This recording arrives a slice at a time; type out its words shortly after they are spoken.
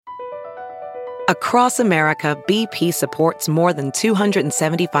Across America, BP supports more than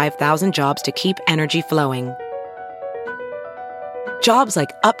 275,000 jobs to keep energy flowing. Jobs like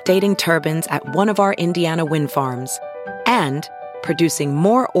updating turbines at one of our Indiana wind farms and producing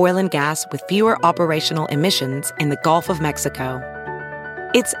more oil and gas with fewer operational emissions in the Gulf of Mexico.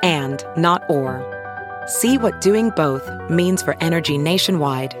 It's and, not or. See what doing both means for energy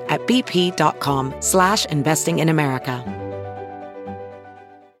nationwide at bp.com/investing in America.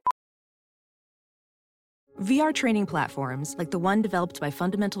 VR training platforms, like the one developed by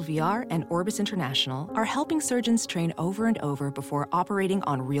Fundamental VR and Orbis International, are helping surgeons train over and over before operating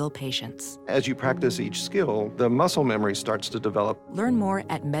on real patients. As you practice each skill, the muscle memory starts to develop. Learn more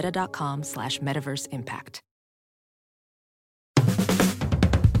at meta.com/metaverseimpact.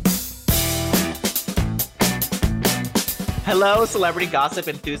 Hello, celebrity gossip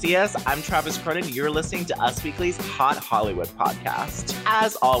enthusiasts. I'm Travis Cronin. You're listening to Us Weekly's Hot Hollywood podcast.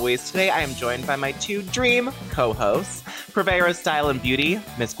 As always, today I am joined by my two dream co-hosts, purveyor of style and beauty,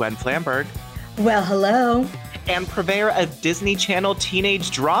 Miss Gwen Flamberg. Well, hello. And purveyor of Disney Channel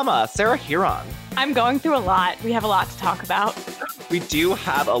teenage drama, Sarah Huron. I'm going through a lot. We have a lot to talk about. We do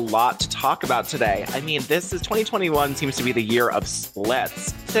have a lot to talk about today. I mean, 2021 seems to be the year of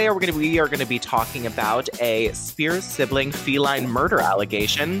splits. Today we are going to be talking about a Spears sibling feline murder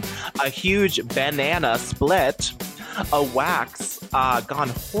allegation, a huge banana split, a wax gone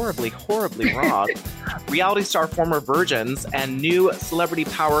horribly wrong, reality star former virgins, and new celebrity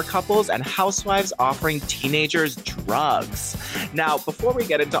power couples and housewives offering teenagers drugs. Now, before we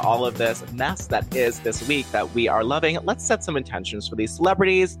get into all of this mess that is this week that we are loving, let's set some intentions for these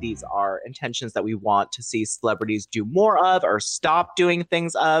celebrities. These are intentions that we want to see celebrities do more of or stop doing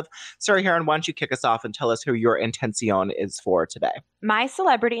things of. Sarah Huron, why don't you kick us off and tell us who your intention is for today? My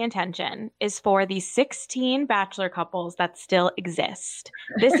celebrity intention is for the 16 Bachelor couples that still exist.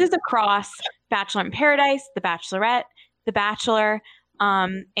 This is across Bachelor in Paradise, The Bachelorette, The Bachelor,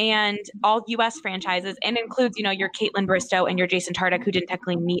 and all U.S. franchises, and includes, your Caitlin Bristow and your Jason Tartick, who didn't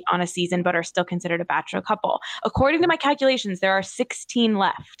technically meet on a season but are still considered a Bachelor couple. According to my calculations, there are 16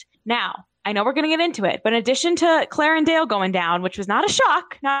 left. Now, I know we're going to get into it, but in addition to Claire and Dale going down, which was not a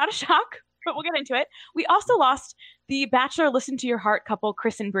shock, but we'll get into it, we also lost the Bachelor Listen to Your Heart couple,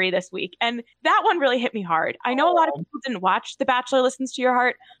 Chris and Brie, this week. And that one really hit me hard. I know a lot of people didn't watch The Bachelor Listens to Your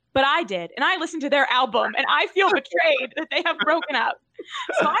Heart, but I did. And I listened to their album, and I feel betrayed that they have broken up.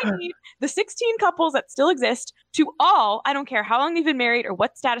 So I need the 16 couples that still exist to all, I don't care how long they've been married or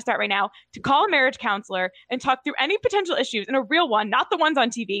what status they're at right now, to call a marriage counselor and talk through any potential issues, and a real one, not the ones on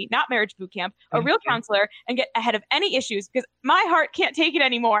TV, not Marriage Boot Camp, a real counselor, and get ahead of any issues, because my heart can't take it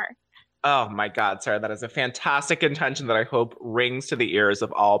anymore. Oh my God, Sarah, that is a fantastic intention that I hope rings to the ears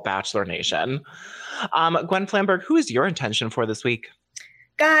of all Bachelor Nation. Gwen Flamberg, who is your intention for this week?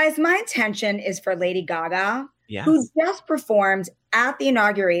 Guys, my intention is for Lady Gaga, yes, who just performed at the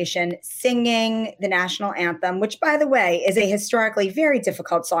inauguration singing the national anthem, which, by the way, is a historically very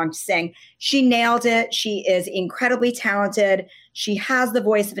difficult song to sing. She nailed it. She is incredibly talented. She has the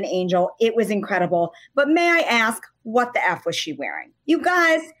voice of an angel. It was incredible. But may I ask, what the F was she wearing? You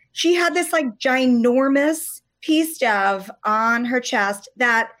guys, she had this ginormous piece of on her chest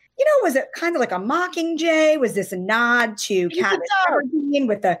that, was it kind of like a Mockingjay? Was this a nod to Katniss Everdeen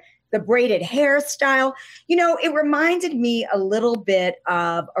with the braided hairstyle? It reminded me a little bit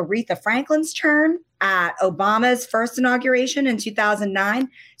of Aretha Franklin's turn at Obama's first inauguration in 2009.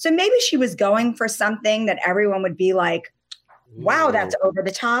 So maybe she was going for something that everyone would be like, wow, that's over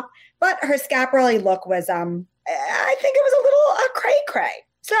the top. But her Schiaparelli look was, I think it was a little cray-cray.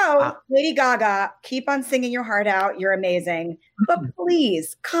 So, Lady Gaga, keep on singing your heart out. You're amazing. But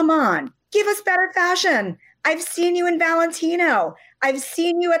please, come on. Give us better fashion. I've seen you in Valentino. I've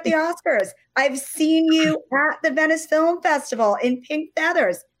seen you at the Oscars. I've seen you at the Venice Film Festival in pink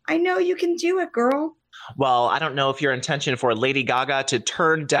feathers. I know you can do it, girl. Well, I don't know if your intention for Lady Gaga to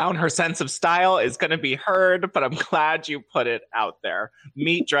turn down her sense of style is going to be heard, but I'm glad you put it out there.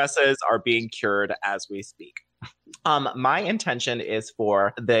 Meat dresses are being cured as we speak. My intention is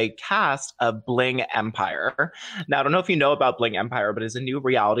for the cast of Bling Empire. Now, I don't know if you know about Bling Empire, but it's a new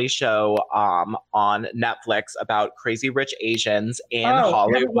reality show on Netflix about crazy rich Asians in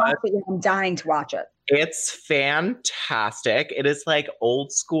Hollywood. I'm dying to watch it. It's fantastic. It is like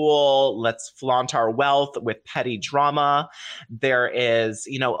old school, let's flaunt our wealth with petty drama. There is,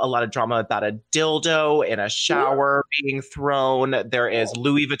 a lot of drama about a dildo in a shower being thrown. There is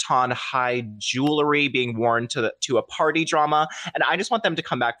Louis Vuitton high jewelry being worn to a party drama. And I just want them to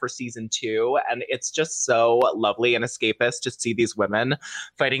come back for season 2. And it's just so lovely and escapist to see these women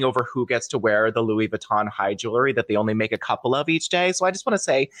fighting over who gets to wear the Louis Vuitton high jewelry that they only make a couple of each day. So I just want to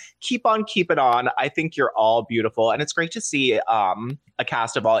say, keep on keeping on. I think you're all beautiful. And it's great to see a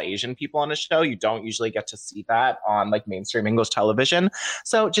cast of all Asian people on a show. You don't usually get to see that on like mainstream English television.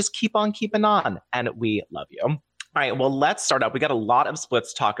 So just keep on keeping on. And we love you. All right, well, let's start up. We got a lot of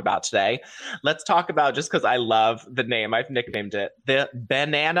splits to talk about today. Let's talk about, just because I love the name, I've nicknamed it, the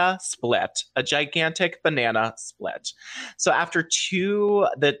banana split, a gigantic banana split. So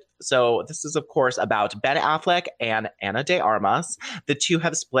So this is, of course, about Ben Affleck and Ana de Armas. The two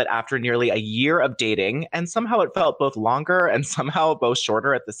have split after nearly a year of dating, and somehow it felt both longer and somehow both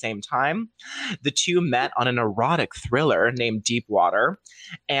shorter at the same time. The two met on an erotic thriller named Deep Water,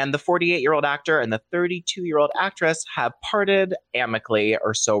 and the 48-year-old actor and the 32-year-old actress have parted amicably,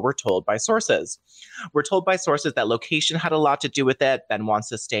 or so we're told by sources. We're told by sources that location had a lot to do with it. Ben wants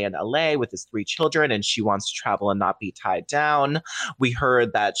to stay in LA with his 3 children, and she wants to travel and not be tied down. We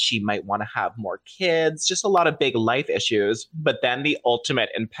heard that she might want to have more kids, just a lot of big life issues. But then the ultimate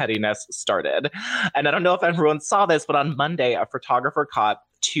in pettiness started. And I don't know if everyone saw this, but on Monday, a photographer caught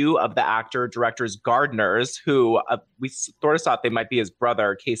 2 of the actor-director's gardeners, who we sort of thought they might be his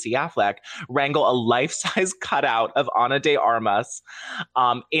brother, Casey Affleck, wrangle a life-size cutout of Ana de Armas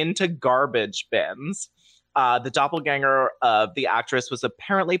into garbage bins. The doppelganger of the actress was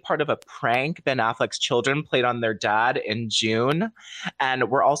apparently part of a prank Ben Affleck's children played on their dad in June.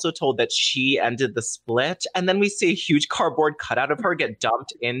 And we're also told that she ended the split. And then we see a huge cardboard cutout of her get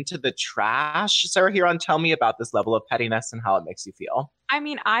dumped into the trash. Sarah Hearon, tell me about this level of pettiness and how it makes you feel. I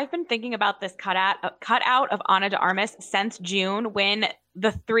mean, I've been thinking about this cutout of Ana de Armas since June, when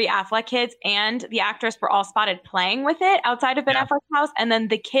the 3 Affleck kids and the actress were all spotted playing with it outside of Ben Affleck's house. And then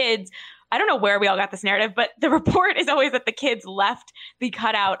the kids, I don't know where we all got this narrative, but the report is always that the kids left the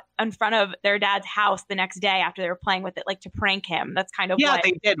cutout in front of their dad's house the next day after they were playing with it, like to prank him. That's kind of what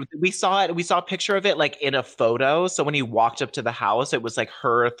they did. We saw it. We saw a picture of it like in a photo. So when he walked up to the house, it was like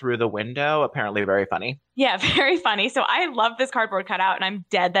her through the window. Apparently very funny. Yeah, very funny. So I love this cardboard cutout, and I'm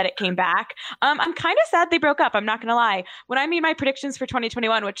dead that it came back. I'm kind of sad they broke up. I'm not going to lie. When I made my predictions for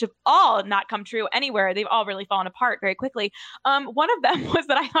 2021, which have all not come true anywhere, they've all really fallen apart very quickly. One of them was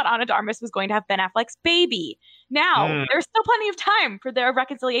that I thought Ana de Armas was going to have Ben Affleck's baby. Now, there's still plenty of time for their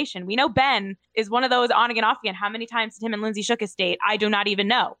reconciliation. We know Ben is one of those on again, off again. How many times did him and Lindsay shook his date? I do not even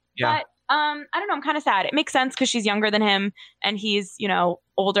know. Yeah. But I don't know. I'm kind of sad. It makes sense because she's younger than him, and he's,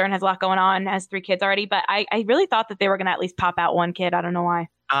 older and has a lot going on, has 3 kids already. But I really thought that they were going to at least pop out one kid. I don't know why.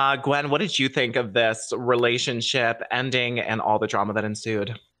 Gwen, what did you think of this relationship ending and all the drama that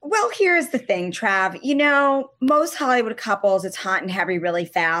ensued? Well, here's the thing, Trav. Most Hollywood couples, it's hot and heavy really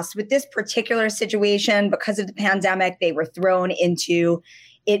fast. With this particular situation, because of the pandemic, they were thrown into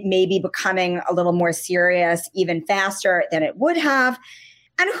it maybe becoming a little more serious even faster than it would have.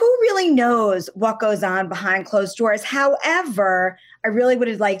 And who really knows what goes on behind closed doors? However, I really would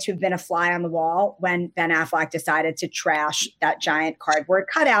have liked to have been a fly on the wall when Ben Affleck decided to trash that giant cardboard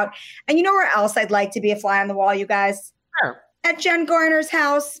cutout. And you know where else I'd like to be a fly on the wall, you guys? Sure. At Jen Garner's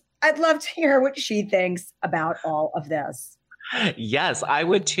house. I'd love to hear what she thinks about all of this. Yes, I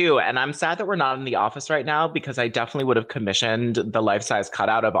would too. And I'm sad that we're not in the office right now, because I definitely would have commissioned the life-size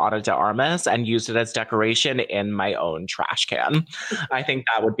cutout of Ana de Armas and used it as decoration in my own trash can. I think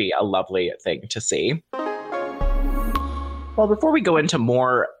that would be a lovely thing to see. Well, before we go into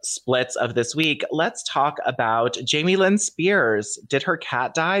more splits of this week, let's talk about Jamie Lynn Spears. Did her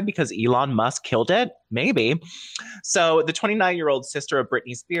cat die because Elon Musk killed it? Maybe. So the 29-year-old sister of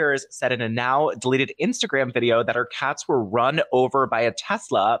Britney Spears said in a now deleted Instagram video that her cats were run over by a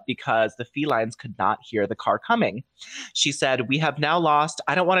Tesla because the felines could not hear the car coming. She said, "We have now lost,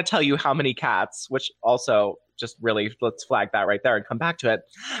 I don't want to tell you how many cats," which also just really, let's flag that right there and come back to it,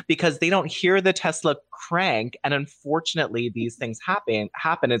 because they don't hear the Tesla crank. And unfortunately, these things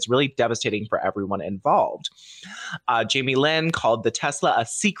happen. It's really devastating for everyone involved. Jamie Lynn called the Tesla a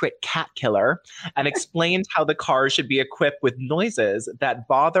secret cat killer and explained how the car should be equipped with noises that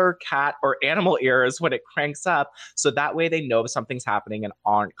bother cat or animal ears when it cranks up. So that way they know if something's happening and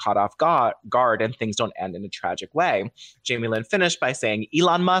aren't caught off guard and things don't end in a tragic way. Jamie Lynn finished by saying,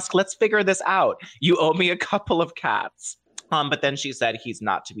 "Elon Musk, let's figure this out. You owe me a couple of cats." But then she said he's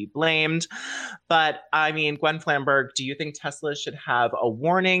not to be blamed. But I mean, Gwen Flamberg, do you think Tesla should have a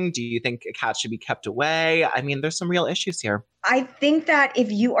warning? Do you think a cat should be kept away? I mean, there's some real issues here. I think that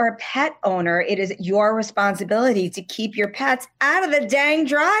if you are a pet owner, it is your responsibility to keep your pets out of the dang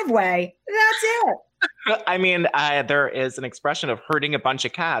driveway. That's it. I mean, there is an expression of herding a bunch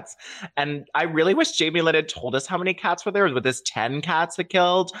of cats. And I really wish Jamie Lynn had told us how many cats were there. Was this 10 cats that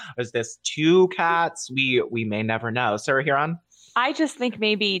killed? Was this 2 cats? We may never know. Sarah Huron? I just think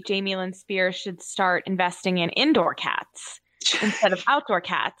maybe Jamie Lynn Spears should start investing in indoor cats instead of outdoor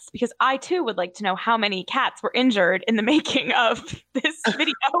cats, because I too would like to know how many cats were injured in the making of this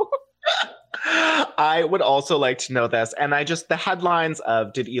video. I would also like to know this. And the headlines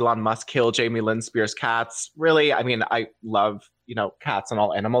of did Elon Musk kill Jamie Lynn Spears' cats? Really, I mean, I love, cats and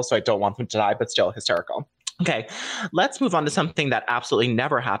all animals, so I don't want them to die, but still hysterical. Okay, let's move on to something that absolutely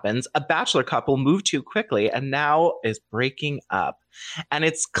never happens. A bachelor couple moved too quickly and now is breaking up. And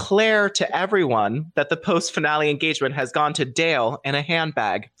it's clear to everyone that the post-finale engagement has gone to Dale in a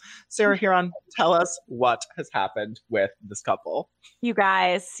handbag. Sarah Huron, tell us what has happened with this couple. You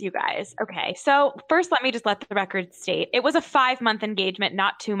guys. Okay, so first let me just let the record state. It was a 5-month engagement,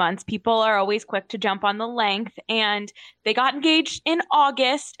 not 2 months. People are always quick to jump on the length. And they got engaged in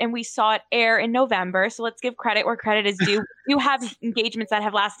August and we saw it air in November. So let's give credit where credit is due. You have engagements that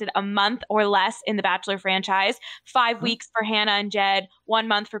have lasted a month or less in the Bachelor franchise. 5 weeks for Hannah and Jed, 1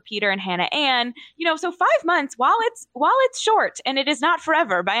 month for Peter and Hannah Ann. So 5 months, while it's short, and it is not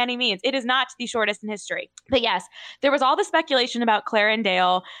forever by any means, it is not the shortest in history. But yes, there was all the speculation about Claire and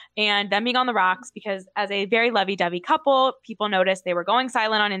Dale and them being on the rocks because as a very lovey-dovey couple, people noticed they were going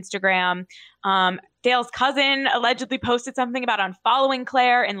silent on Instagram. Dale's cousin allegedly posted something about unfollowing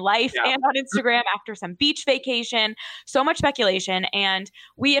Claire in life and on Instagram after some beach vacation. So much speculation. And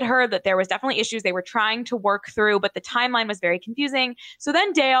we had heard that there was definitely issues they were trying to work through, but the timeline was very confusing. So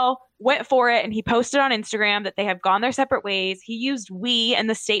then Dale went for it and he posted on Instagram that they have gone their separate ways. He used "we" in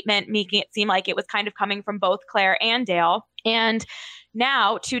the statement, making it seem like it was kind of coming from both Claire and Dale. And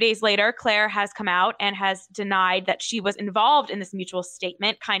now, 2 days later, Claire has come out and has denied that she was involved in this mutual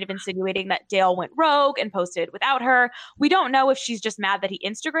statement, kind of insinuating that Dale went rogue and posted without her. We don't know if she's just mad that he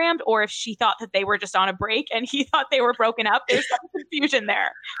Instagrammed or if she thought that they were just on a break and he thought they were broken up. There's some confusion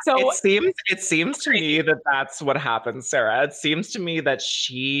there. So it seems to me that that's what happened, Sarah. It seems to me that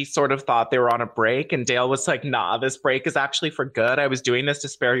she sort of thought they were on a break and Dale was like, nah, this break is actually for good. I was doing this to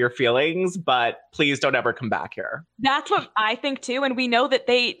spare your feelings, but please don't ever come back here. That's what I think too. And we know that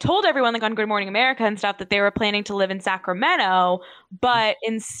they told everyone like on Good Morning America and stuff that they were planning to live in Sacramento, but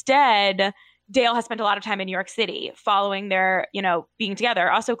instead Dale has spent a lot of time in New York City following their, being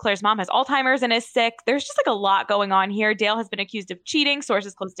together. Also, Claire's mom has Alzheimer's and is sick. There's just like a lot going on here. Dale has been accused of cheating.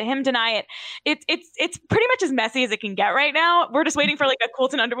 Sources close to him deny it. It's pretty much as messy as it can get right now. We're just waiting for like a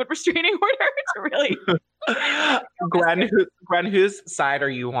Colton Underwood restraining order to really. Gwen, whose side are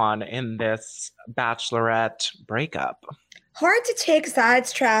you on in this Bachelorette breakup? Hard to take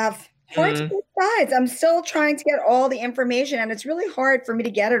sides, Trav. Hard to take sides. I'm still trying to get all the information, and it's really hard for me to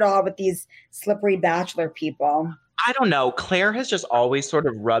get it all with these slippery Bachelor people. I don't know. Claire has just always sort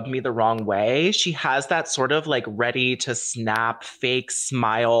of rubbed me the wrong way. She has that sort of like ready to snap, fake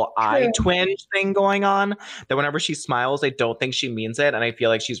smile, eye twinge thing going on that whenever she smiles, I don't think she means it. And I feel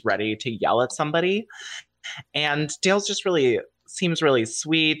like she's ready to yell at somebody. And Dale's just seems really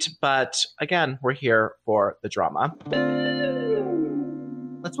sweet. But again, we're here for the drama.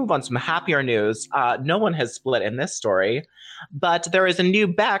 Let's move on to some happier news. No one has split in this story, but there is a new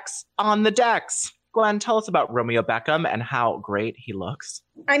Bex on the decks. Gwen, tell us about Romeo Beckham and how great he looks.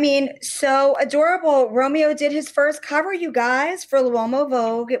 I mean, so adorable. Romeo did his first cover, you guys, for L'Uomo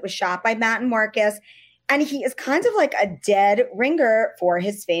Vogue. It was shot by Matt and Marcus. And he is kind of like a dead ringer for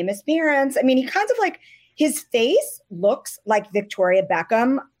his famous parents. I mean, he kind of like, his face looks like Victoria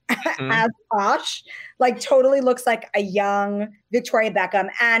Beckham as Posh, like totally looks like a young Victoria Beckham.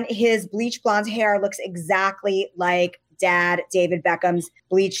 And his bleach blonde hair looks exactly like dad David Beckham's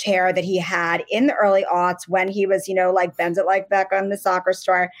bleached hair that he had in the early aughts when he was, like Bend It Like Beckham, the soccer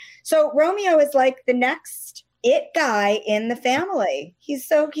star. So Romeo is like the next it guy in the family. He's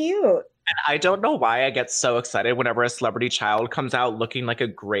so cute. And I don't know why I get so excited whenever a celebrity child comes out looking like a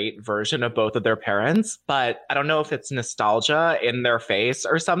great version of both of their parents. But I don't know if it's nostalgia in their face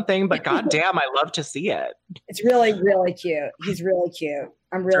or something, but goddamn, I love to see it. It's really, really cute. He's really cute.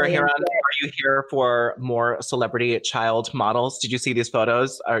 I'm really Are you here for more celebrity child models? Did you see these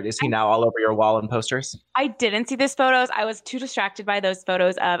photos? Or is he now all over your wall and posters? I didn't see these photos. I was too distracted by those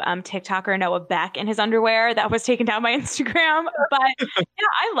photos of TikToker Noah Beck in his underwear that was taken down my Instagram. But yeah,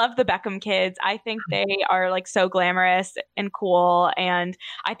 I love the Beckham kids. I think they are like so glamorous and cool. And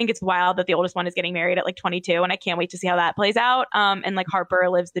I think it's wild that the oldest one is getting married at like 22. And I can't wait to see how that plays out. And like Harper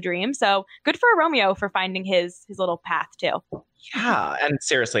lives the dream. So good for Romeo for finding his little path too. Yeah. And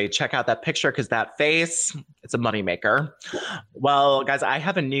seriously, check out that picture because that face, it's a moneymaker. Well, guys, I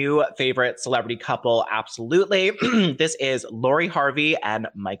have a new favorite celebrity couple. Absolutely. This is Lori Harvey and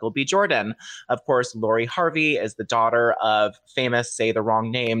Michael B. Jordan. Of course, Lori Harvey is the daughter of famous Say the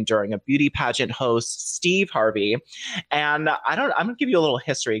Wrong Name during a beauty pageant host, Steve Harvey. And I'm going to give you a little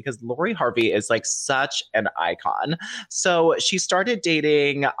history because Lori Harvey is like such an icon. So she started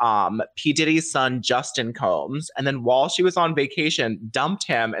dating P. Diddy's son, Justin Combs. And then while she was on vacation, dumped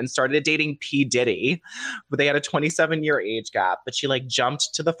him and started dating P. Diddy. They had a 27-year age gap, but she like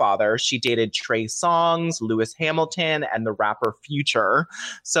jumped to the father. She dated Trey Songz, Lewis Hamilton, and the rapper Future.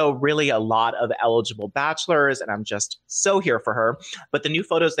 So really a lot of eligible bachelors, and I'm just so here for her. But the new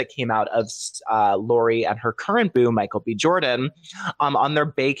photos that came out of Lori and her current boo, Michael B. Jordan, on their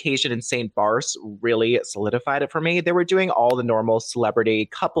vacation in St. Barts really solidified it for me. They were doing all the normal celebrity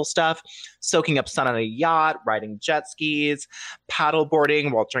couple stuff, soaking up sun on a yacht, riding jet skis,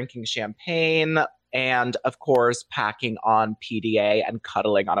 paddleboarding while drinking champagne, and of course, packing on PDA and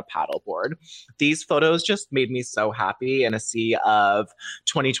cuddling on a paddleboard. These photos just made me so happy in a sea of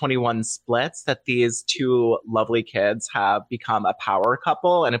 2021 splits that these two lovely kids have become a power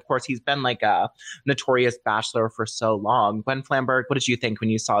couple. And of course, he's been like a notorious bachelor for so long. Gwen Flamberg, what did you think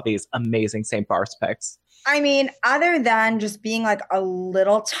when you saw these amazing St. Barts pics? I mean, other than just being like a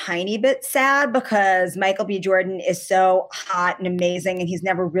little tiny bit sad because Michael B. Jordan is so hot and amazing and he's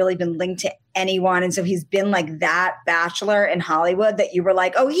never really been linked to anyone. And so he's been like that bachelor in Hollywood that you were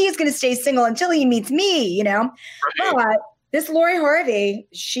like, oh, he's going to stay single until he meets me, you know? Right. But this Lori Harvey,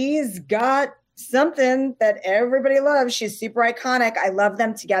 she's got something that everybody loves. She's super iconic. I love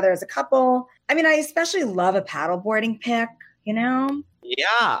them together as a couple. I mean, I especially love a paddleboarding pic, you know? Yeah,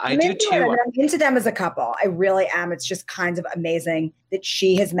 I do too. I'm into them as a couple. I really am. It's just kind of amazing that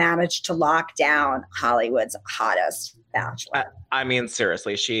she has managed to lock down Hollywood's hottest bachelor. I mean,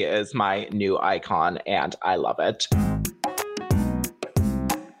 seriously, she is my new icon and I love it.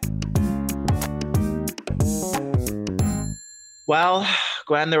 Well,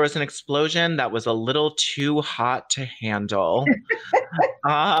 Gwen, there was an explosion that was a little too hot to handle.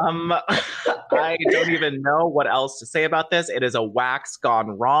 I don't even know what else to say about this. It is a wax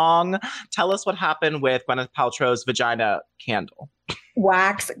gone wrong. Tell us what happened with Gwyneth Paltrow's vagina candle.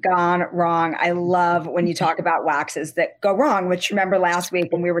 Wax gone wrong. I love when you talk about waxes that go wrong, which remember last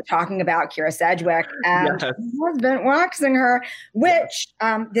week when we were talking about Kira Sedgwick and her husband waxing her, which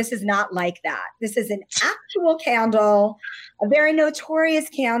this is not like that. This is an actual candle, a very notorious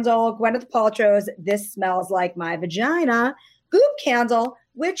candle, Gwyneth Paltrow's This Smells Like My Vagina boob candle,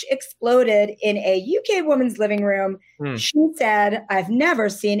 which exploded in a UK woman's living room. She said, I've never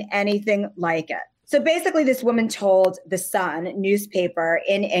seen anything like it. So basically, this woman told The Sun newspaper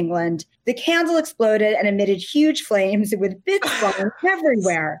in England, the candle exploded and emitted huge flames with bits flying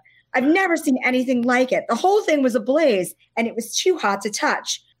everywhere. I've never seen anything like it. The whole thing was ablaze and it was too hot to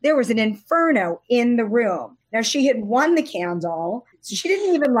touch. There was an inferno in the room. Now, she had won the candle, so she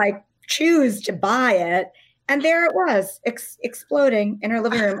didn't even choose to buy it. And there it was, exploding in her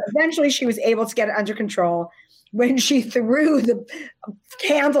living room. Eventually, she was able to get it under control when she threw the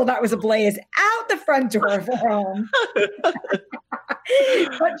candle that was ablaze out the front door of her home.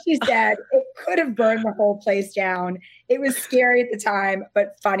 But she said it could have burned the whole place down. It was scary at the time,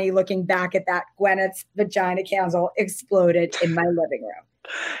 but funny looking back at that. Gwyneth's vagina candle exploded in my living room.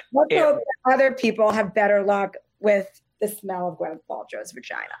 Let's hope that other people have better luck with the smell of Gwyneth Paltrow's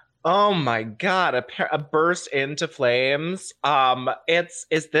vagina. Oh my God, a burst into flames.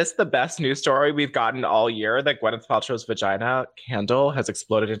 Is this the best news story we've gotten all year that Gwyneth Paltrow's vagina candle has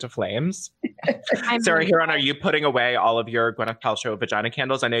exploded into flames? Sarah Huron, are you putting away all of your Gwyneth Paltrow vagina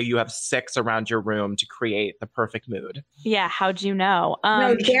candles? I know you have 6 around your room to create the perfect mood. Yeah, how'd you know?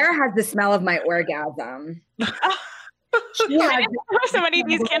 No, Sarah has the smell of my orgasm. Yeah, I didn't know so many of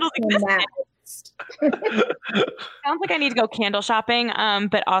these candles existed. Sounds like I need to go candle shopping,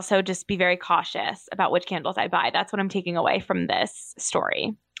 but also just be very cautious about which candles I buy. That's what I'm taking away from this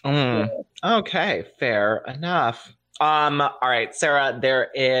story. Okay, fair enough. All right, Sarah, there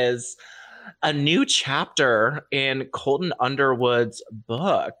is A new chapter in Colton Underwood's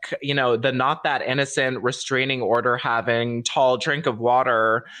book. You know, the not that innocent restraining order having tall drink of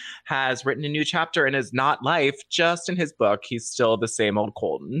water has written a new chapter in his not life. Just in his book, he's still the same old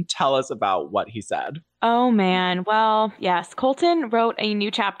Colton. Tell us about what he said. Oh, man. Well, yes, Colton wrote a new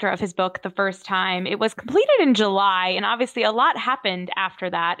chapter of his book the first time. It was completed in July, and obviously a lot happened after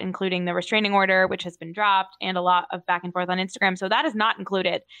that, including the restraining order, which has been dropped, and a lot of back and forth on Instagram. So that is not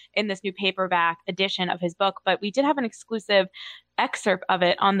included in this new paperback edition of his book, but we did have an exclusive excerpt of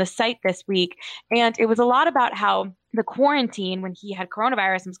it on the site this week. And it was a lot about how the quarantine, when he had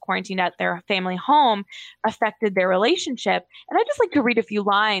coronavirus and was quarantined at their family home, affected their relationship. And I just like to read a few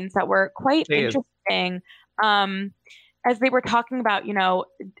lines that were quite interesting. As they were talking about, you know,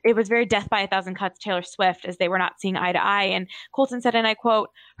 it was very Death by a Thousand Cuts Taylor Swift, as they were not seeing eye to eye. And Colton said, and I quote,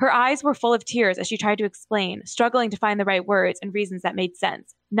 "Her eyes were full of tears as she tried to explain, struggling to find the right words and reasons that made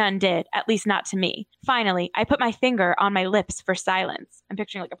sense. None did, at least not to me. Finally, I put my finger on my lips for silence." I'm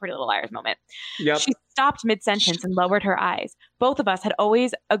picturing like a Pretty Little Liars moment. Yep. She stopped mid-sentence and lowered her eyes. Both of us had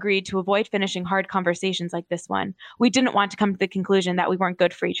always agreed to avoid finishing hard conversations like this one. We didn't want to come to the conclusion that we weren't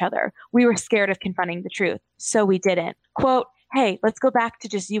good for each other. We were scared of confronting the truth, so we didn't. Quote, "Hey, let's go back to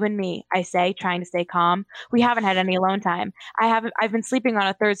just you and me," I say, trying to stay calm. "We haven't had any alone time. I've been sleeping on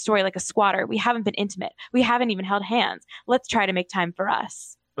a third story like a squatter. We haven't been intimate. We haven't even held hands. Let's try to make time for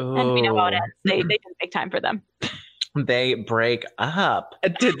us." Ooh. And we know how it ends. They didn't make time for them. They break up.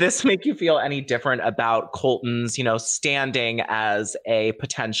 Did this make you feel any different about Colton's, you know, standing as a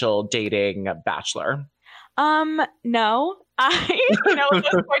potential dating bachelor? No. Those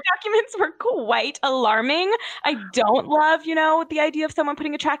court documents were quite alarming. I don't love, the idea of someone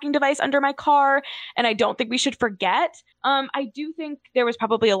putting a tracking device under my car, and I don't think we should forget. I do think there was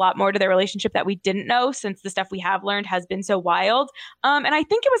probably a lot more to their relationship that we didn't know, since the stuff we have learned has been so wild. And I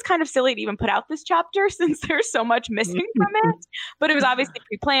think it was kind of silly to even put out this chapter since there's so much missing from it, but it was obviously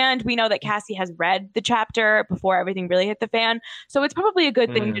pre-planned. We know that Cassie has read the chapter before everything really hit the fan. So it's probably a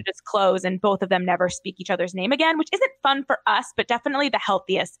good thing to just close and both of them never speak each other's name again, which isn't fun for us, but definitely the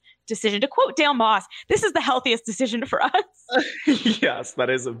healthiest decision. To quote Dale Moss, this is the healthiest decision for us. Yes, that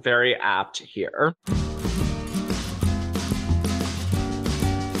is very apt here.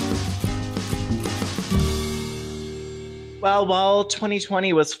 Well, while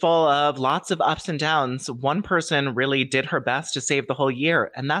 2020 was full of lots of ups and downs, one person really did her best to save the whole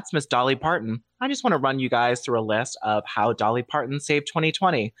year, and that's Miss Dolly Parton. I just want to run you guys through a list of how Dolly Parton saved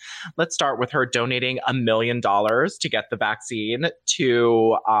 2020. Let's start with her donating $1 million to get the vaccine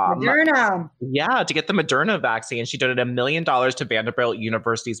to Moderna. Yeah, to get the Moderna vaccine. She donated $1 million to Vanderbilt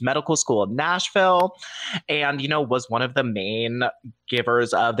University's medical school in Nashville, and was one of the main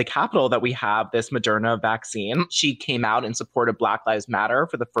givers of the capital that we have this Moderna vaccine. She came out in support of Black Lives Matter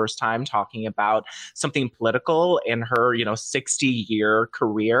for the first time, talking about something political in her 60-year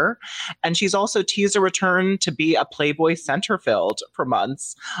career, and she's also teased a return to be a Playboy centerfold for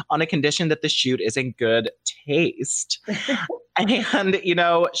months on a condition that the shoot is in good taste. And,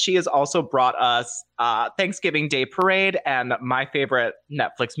 she has also brought us Thanksgiving Day Parade and my favorite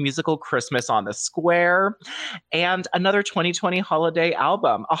Netflix musical, Christmas on the Square, and another 2020 holiday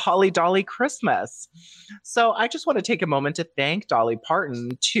album, A Holly Dolly Christmas. So I just want to take a moment to thank Dolly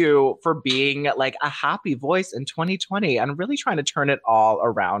Parton, for being like a happy voice in 2020 and really trying to turn it all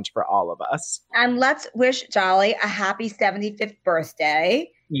around for all of us. And let's wish Dolly a happy 75th birthday.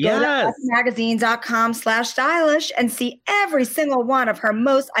 Yes. Go to usmagazine.com/stylish and see every single one of her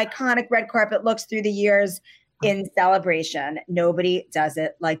most iconic red carpet looks through the years in celebration. Nobody does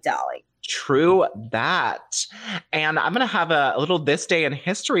it like Dolly. True that. And I'm going to have a little This Day in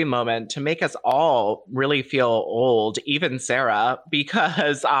History moment to make us all really feel old, even Sarah,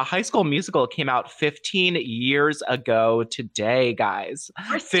 because High School Musical came out 15 years ago today, guys.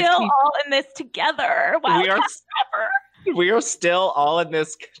 We're still all in this together. Wow, We are still all in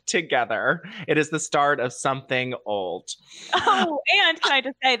this together. It is the start of something old. Oh, and can I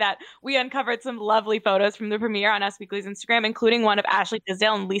just say that we uncovered some lovely photos from the premiere on Us Weekly's Instagram, including one of Ashley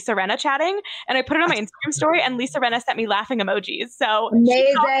Tisdale and Lisa Rinna chatting. And I put it on my Instagram story, and Lisa Rinna sent me laughing emojis. So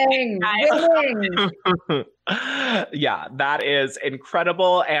amazing. Yeah, that is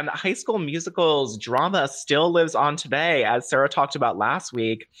incredible. And High School Musical's drama still lives on today, as Sarah talked about last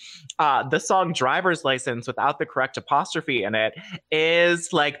week. The song Driver's License, without the correct apostrophe in it,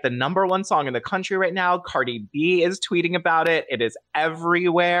 is like the #1 song in the country right now. Cardi B is tweeting about it. It is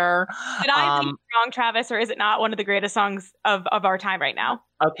everywhere. Did I leak wrong, Travis, or is it not one of the greatest songs of our time right now?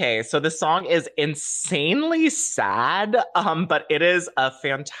 Okay, so the song is insanely sad, but it is a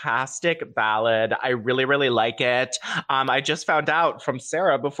fantastic ballad. I really, really like it. I just found out from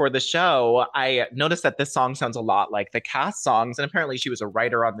Sarah before the show, I noticed that this song sounds a lot like the cast songs, and apparently she was a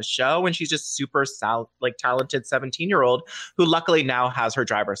writer on the show, and she's just super talented 17-year-old who luckily now has her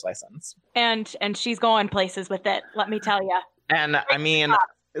driver's license. And she's going places with it, let me tell you. And I mean,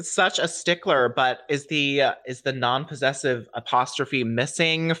 it's such a stickler, but is the non-possessive apostrophe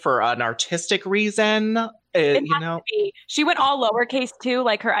missing for an artistic reason? You know, she went all lowercase too,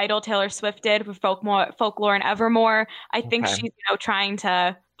 like her idol Taylor Swift did with Folklore and Evermore. I think she's trying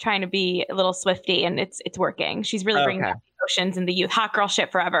to be a little Swifty, and it's working. She's really bringing back the emotions in the youth. Hot girl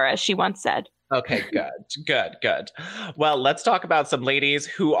shit forever, as she once said. Okay, good. Well, let's talk about some ladies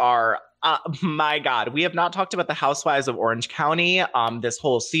who are. My God, we have not talked about the Housewives of Orange County this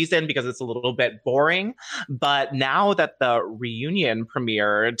whole season because it's a little bit boring. But now that the reunion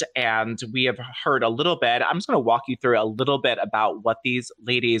premiered and we have heard a little bit, I'm just going to walk you through a little bit about what these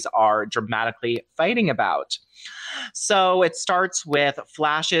ladies are dramatically fighting about. So it starts with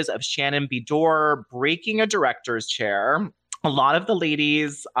flashes of Shannon Beador breaking a director's chair. A lot of the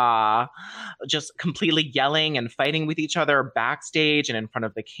ladies just completely yelling and fighting with each other backstage and in front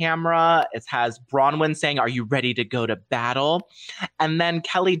of the camera. It has Bronwyn saying, "Are you ready to go to battle?" And then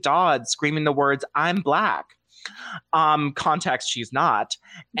Kelly Dodd screaming the words, "I'm black." Context, she's not.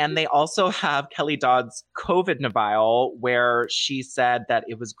 And they also have Kelly Dodd's COVID Navile, where she said that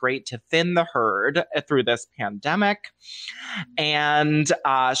it was great to thin the herd through this pandemic. And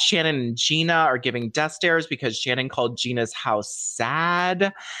Shannon and Gina are giving death stares because Shannon called Gina's house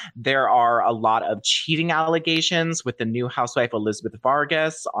sad. There are a lot of cheating allegations with the new housewife Elizabeth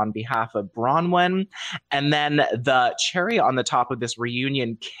Vargas on behalf of Bronwyn. And then the cherry on the top of this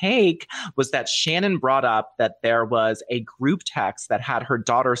reunion cake was that Shannon brought up that there was a group text that had her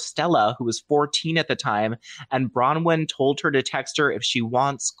daughter Stella, who was 14 at the time, and Bronwyn told her to text her if she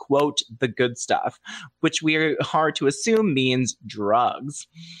wants, quote, the good stuff, which we are hard to assume means drugs.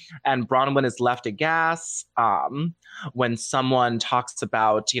 And Bronwyn is left aghast when someone talks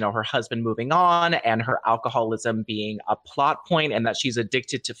about, her husband moving on and her alcoholism being a plot point and that she's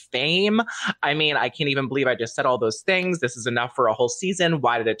addicted to fame. I mean, I can't even believe I just said all those things. This is enough for a whole season.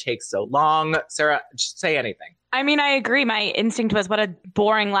 Why did it take so long? Sarah, just say anything. I mean, I agree. My instinct was what a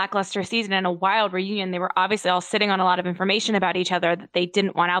boring, lackluster season and a wild reunion. They were obviously all sitting on a lot of information about each other that they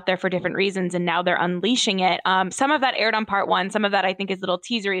didn't want out there for different reasons, and now they're unleashing it. Some of that aired on part one. Some of that I think is a little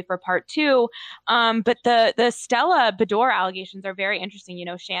teasery for part two. But the Stella Beador allegations are very interesting.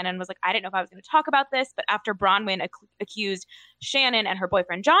 Shannon was like, I didn't know if I was going to talk about this, but after Bronwyn accused Shannon and her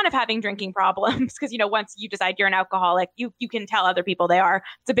boyfriend John of having drinking problems, because once you decide you're an alcoholic, you can tell other people they are.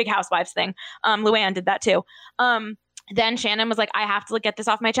 It's a big housewives thing. Luann did that too. Then Shannon was like, I have to get this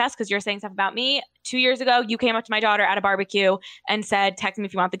off my chest because you're saying stuff about me. 2 years ago, you came up to my daughter at a barbecue and said, text me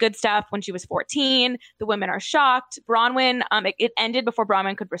if you want the good stuff when she was 14. The women are shocked. Bronwyn, it ended before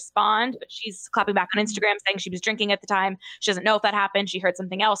Bronwyn could respond, but she's clapping back on Instagram saying she was drinking at the time. She doesn't know if that happened. She heard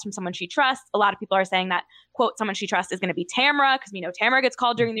something else from someone she trusts. A lot of people are saying that, quote, someone she trusts is going to be Tamra because we know Tamra gets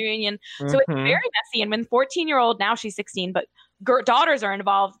called during the reunion. So it's very messy. And when 14-year-old, now she's 16, but daughters are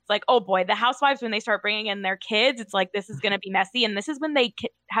involved, it's like, oh boy, the housewives, when they start bringing in their kids, it's like, this is going to be messy. And this is when they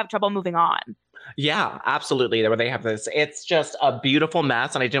have trouble moving on. Yeah, absolutely. Where they have this, it's just a beautiful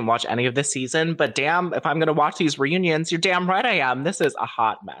mess. And I didn't watch any of this season, but damn, if I'm going to watch these reunions, you're damn right I am. This is a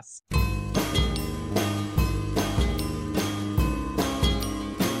hot mess.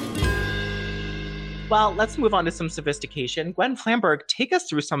 Well, let's move on to some sophistication. Gwen Flamberg, take us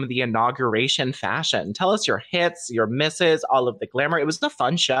through some of the inauguration fashion. Tell us your hits, your misses, all of the glamour. It was a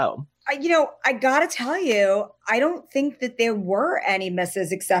fun show. I got to tell you, I don't think that there were any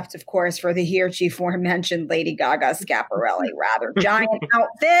misses except, of course, for the heretofore mentioned Lady Gaga Schiaparelli, rather giant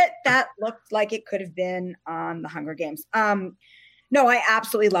outfit that looked like it could have been on the Hunger Games. No, I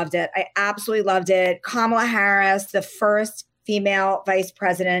absolutely loved it. Kamala Harris, the first female vice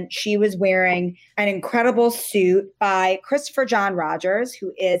president, she was wearing an incredible suit by Christopher John Rogers,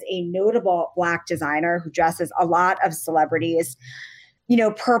 who is a notable Black designer who dresses a lot of celebrities.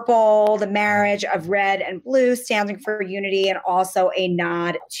 Purple, the marriage of red and blue standing for unity, and also a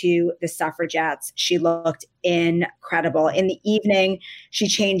nod to the suffragettes. She looked incredible. In the evening, she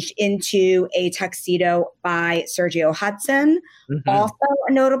changed into a tuxedo by Sergio Hudson, also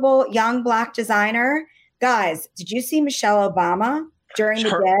a notable young Black designer. Guys, did you see Michelle Obama? during the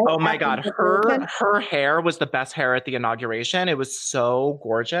day. Oh my God. Her hair was the best hair at the inauguration. It was so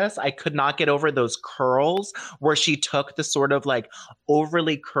gorgeous. I could not get over those curls where she took the sort of like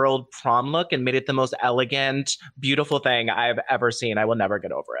overly curled prom look and made it the most elegant, beautiful thing I've ever seen. I will never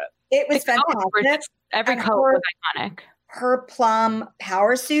get over it. It was fantastic. Every coat was iconic. Her plum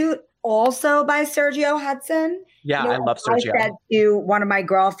power suit, also by Sergio Hudson. Yeah, I love Sergio. I said to one of my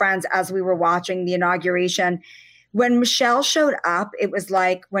girlfriends as we were watching the inauguration, when Michelle showed up, it was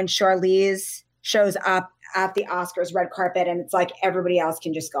like when Charlize shows up at the Oscars red carpet and it's like everybody else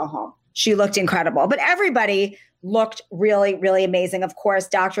can just go home. She looked incredible, but everybody looked really, really amazing. Of course,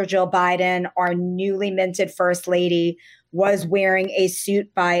 Dr. Jill Biden, our newly minted first lady, was wearing a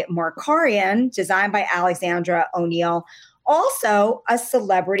suit by Markarian, designed by Alexandra O'Neill. Also, a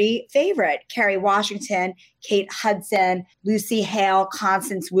celebrity favorite, Kerry Washington, Kate Hudson, Lucy Hale,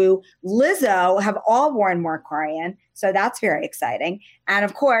 Constance Wu, Lizzo have all worn Markarian. So that's very exciting. And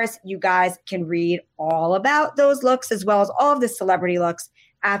of course, you guys can read all about those looks as well as all of the celebrity looks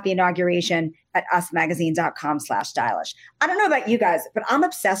at the inauguration at usmagazine.com/stylish. I don't know about you guys, but I'm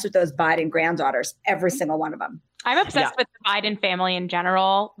obsessed with those Biden granddaughters, every single one of them. I'm obsessed with the Biden family in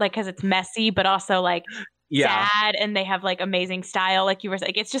general, like, because it's messy, but also like sad, and they have like amazing style. Like you were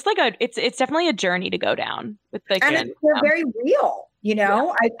saying, it's just like it's definitely a journey to go down with the and they're very real. You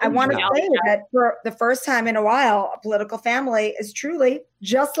know, I want to say that for the first time in a while, a political family is truly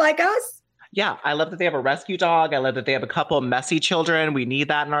just like us. Yeah, I love that they have a rescue dog. I love that they have a couple of messy children. We need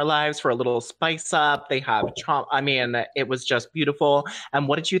that in our lives for a little spice up. They have trauma. I mean, it was just beautiful. And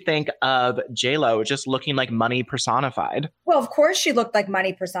what did you think of J-Lo just looking like money personified? Well, of course she looked like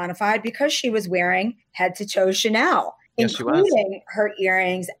money personified because she was wearing head to toe Chanel, including her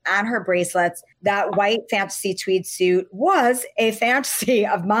earrings and her bracelets. That white fantasy tweed suit was a fantasy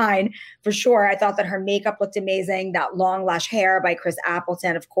of mine for sure. I thought that her makeup looked amazing. That long lash hair by Chris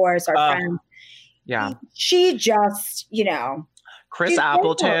Appleton, of course, our friend. Yeah. She just, Chris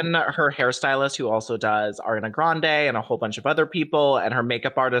Appleton, her hairstylist, who also does Ariana Grande and a whole bunch of other people, and her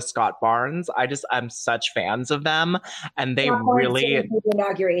makeup artist, Scott Barnes. I'm such fans of them. And they really... The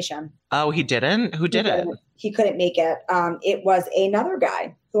inauguration. Oh, he didn't? Who did it? He couldn't make it. It was another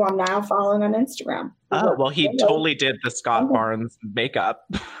guy who I'm now following on Instagram. Oh, well, he totally did the Scott Barnes makeup.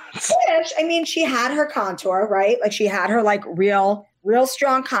 I mean, she had her contour, right? Like she had her like real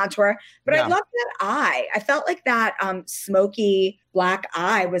strong contour, but I loved that eye. I felt like that smoky black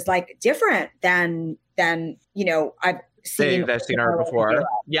eye was like different than I've seen her before.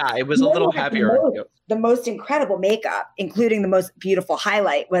 Yeah, it was a little heavier. The most incredible makeup, including the most beautiful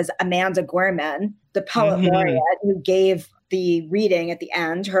highlight, was Amanda Gorman, the poet laureate, who gave the reading at the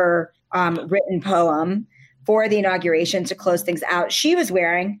end, her written poem for the inauguration to close things out. She was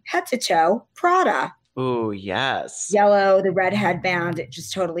wearing head to toe Prada. Oh, yes. Yellow, the red headband, it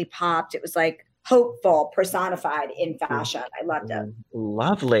just totally popped. It was like hopeful, personified in fashion. I loved it.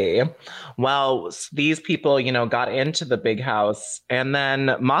 Lovely. Well, these people, got into the big house, and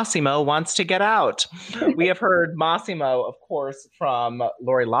then Massimo wants to get out. We have heard Massimo, of course, from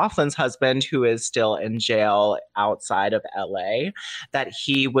Lori Loughlin's husband, who is still in jail outside of LA, that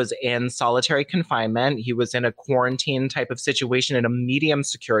he was in solitary confinement. He was in a quarantine type of situation in a medium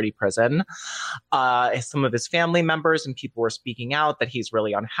security prison. Some of his family members and people were speaking out that he's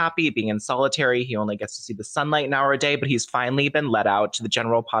really unhappy being in solitary. He only gets to see the sunlight an hour a day, but he's finally been let out to the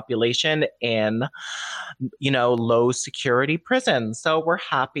general population in, low security prison. So we're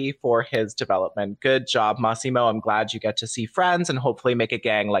happy for his development. Good job, Massimo. I'm glad you get to see friends and hopefully make a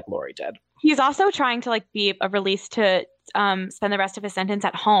gang like Lori did. He's also trying to be a release to spend the rest of his sentence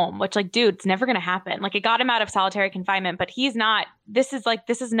at home, which dude, it's never going to happen. It got him out of solitary confinement, but he's not.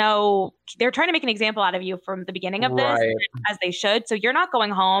 They're trying to make an example out of you from the beginning of this, as they should. So you're not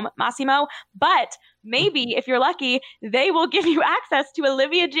going home, Massimo, but maybe if you're lucky, they will give you access to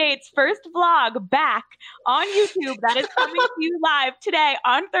Olivia Jade's first vlog back on YouTube that is coming to you live today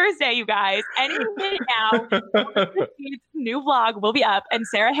on Thursday, you guys. Any minute now, Jade's new vlog will be up and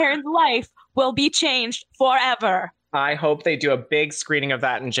Sarah Heron's life will be changed forever. I hope they do a big screening of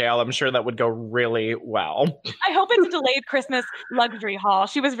that in jail. I'm sure that would go really well. I hope it's a delayed Christmas luxury haul.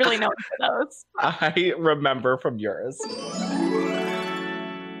 She was really known for those. I remember from yours.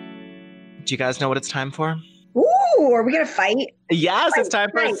 Do you guys know what it's time for? Ooh, are we going to fight? Yes, it's time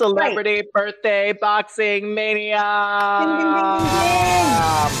for Celebrity Birthday Boxing Mania. Ding, ding, ding, ding,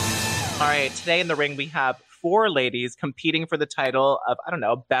 ding. All right, today in the ring we have 4 ladies competing for the title of, I don't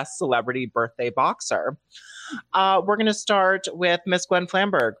know, Best Celebrity Birthday Boxer. We're going to start with Miss Gwen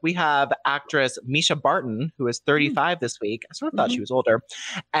Flamberg. We have actress Misha Barton, who is 35 this week. I sort of thought she was older.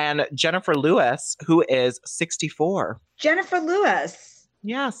 And Jennifer Lewis, who is 64. Jennifer Lewis.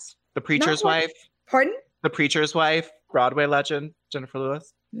 Yes. The Preacher's Wife. Pardon? The Preacher's Wife, Broadway legend, Jennifer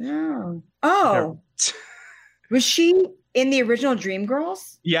Lewis. No. Oh. Was she in the original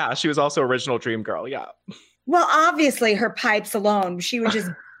Dreamgirls? Yeah, she was also original Dreamgirl, yeah. Well, obviously her pipes alone, she would just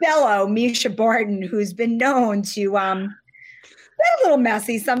bellow Misha Barton, who's been known to get a little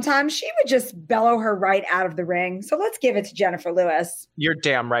messy sometimes. She would just bellow her right out of the ring. So let's give it to Jennifer Lewis. You're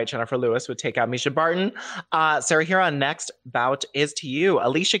damn right. Jennifer Lewis would take out Misha Barton. Sarah, here on next bout is to you.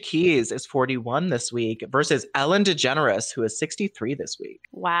 Alicia Keys is 41 this week versus Ellen DeGeneres, who is 63 this week.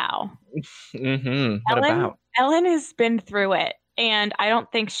 Wow. What about? Ellen has been through it, and I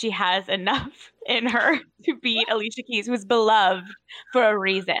don't think she has enough in her to beat Alicia Keys, who's beloved for a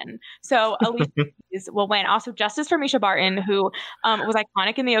reason. So Alicia Keys will win. Also, justice for Misha Barton, who was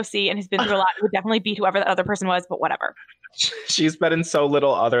iconic in the OC and has been through a lot. Would definitely beat whoever the other person was, but whatever. She's been in so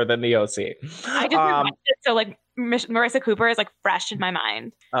little other than the OC. I just rewatched it, so like Marissa Cooper is like fresh in my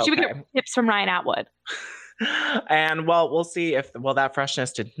mind. Okay. She would get tips from Ryan Atwood. And well, we'll see if that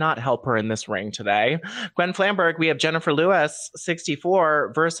freshness did not help her in this ring today. Gwen Flamberg, we have Jennifer Lewis,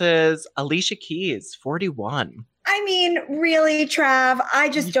 64, versus Alicia Keys, 41. I mean, really, Trav, I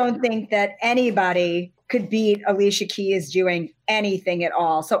just don't think that anybody could beat Alicia Keys doing anything at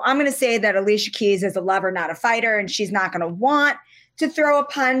all. So I'm going to say that Alicia Keys is a lover, not a fighter, and she's not going to want to throw a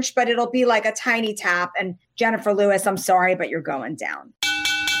punch, but it'll be like a tiny tap. And Jennifer Lewis, I'm sorry, but you're going down.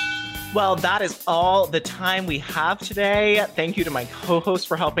 Well, that is all the time we have today. Thank you to my co-host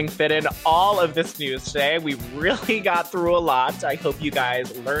for helping fit in all of this news today. We really got through a lot. I hope you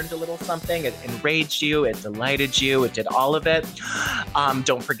guys learned a little something. It enraged you. It delighted you. It did all of it.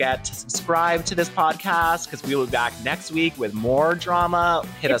 Don't forget to subscribe to this podcast because we will be back next week with more drama.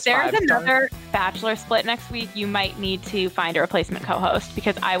 If there's another Bachelor split next week, you might need to find a replacement co-host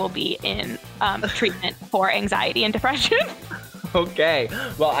because I will be in treatment for anxiety and depression. Okay.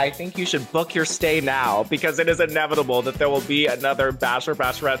 Well, I think you should book your stay now because it is inevitable that there will be another Bachelor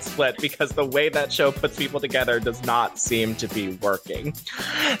Bachelorette split because the way that show puts people together does not seem to be working.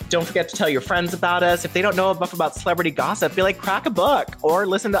 Don't forget to tell your friends about us. If they don't know enough about celebrity gossip, be like, crack a book or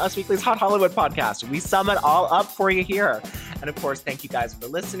listen to Us Weekly's Hot Hollywood podcast. We sum it all up for you here. And of course, thank you guys for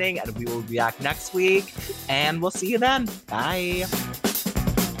listening, and we will be back next week, and we'll see you then. Bye.